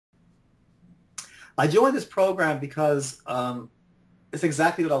I joined this program because it's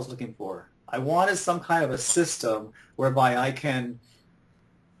exactly what I was looking for. I wanted some kind of a system whereby I can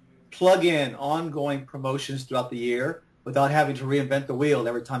plug in ongoing promotions throughout the year without having to reinvent the wheel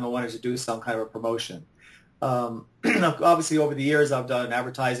every time I wanted to do some kind of a promotion. Obviously, over the years, I've done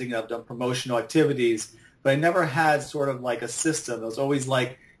advertising and I've done promotional activities, but I never had sort of like a system. It was always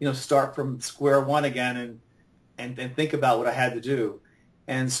like, start from square one again and think about what I had to do.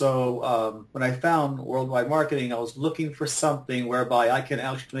 And so when I found worldwide marketing, I was looking for something whereby I can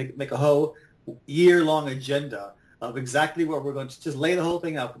actually make a whole year-long agenda of exactly what we're going to just lay the whole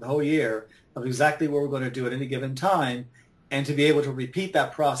thing out for the whole year of exactly what we're going to do at any given time, and to be able to repeat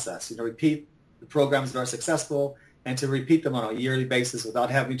that process, repeat the programs that are successful and to repeat them on a yearly basis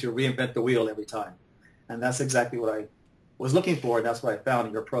without having to reinvent the wheel every time. And that's exactly what I was looking for, and that's what I found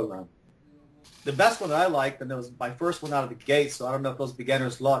in your program. The best one that I liked, and it was my first one out of the gate, so I don't know if it was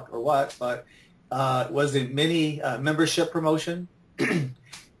beginner's luck or what, but was the mini membership promotion.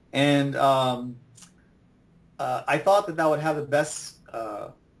 And I thought that would have the best,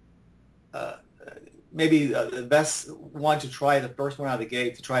 maybe the best one to try, the first one out of the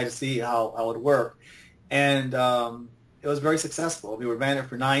gate, to try to see how it would work. And it was very successful. We ran it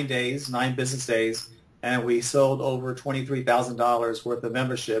for 9 days, 9 business days, and we sold over $23,000 worth of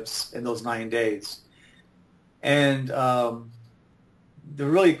memberships in those 9 days. And the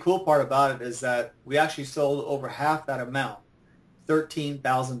really cool part about it is that we actually sold over half that amount,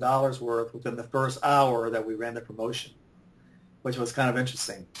 $13,000 worth, within the first hour that we ran the promotion, which was kind of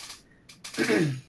interesting.